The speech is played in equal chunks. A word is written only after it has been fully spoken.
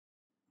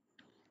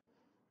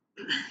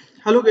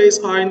Hello guys,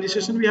 in this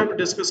session we have to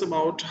discuss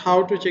about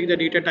how to check the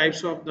data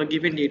types of the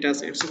given data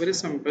set. So very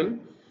simple.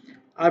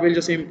 I will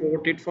just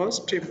import it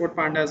first. Import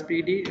pandas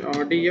pd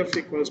or df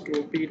equals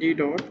to pd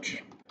dot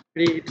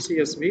read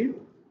csv.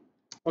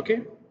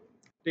 Okay,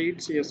 read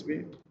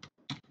csv,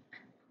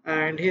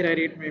 and here I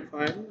read my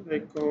file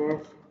like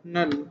of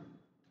null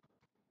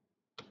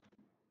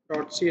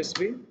dot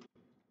csv,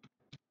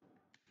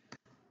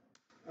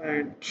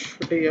 and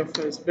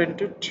df is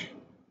printed.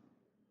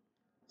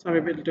 So I'm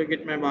able to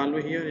get my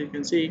value here. You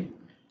can see.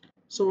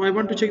 So I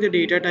want to check the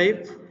data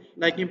type.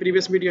 Like in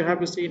previous video, I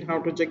have seen how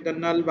to check the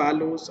null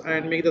values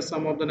and make the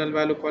sum of the null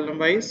value column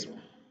wise.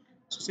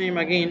 So same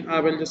again, I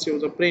will just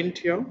use a print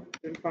here.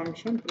 Print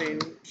function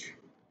print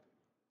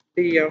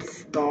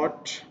df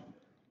dot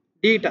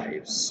d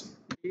types.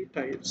 D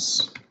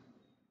types.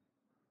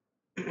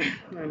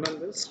 And on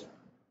this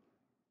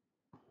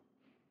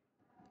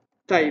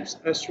types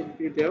as should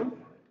be there.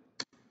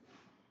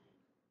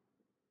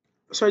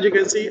 So as you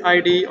can see,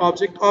 ID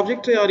object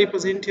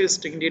represent here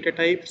string data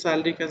type.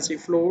 Salary you can see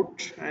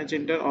float and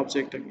gender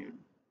object again.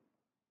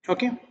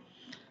 Okay.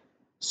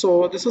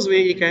 So this is where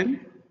you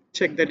can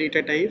check the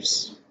data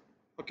types.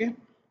 Okay,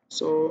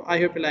 so I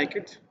hope you like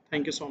it.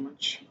 Thank you so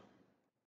much.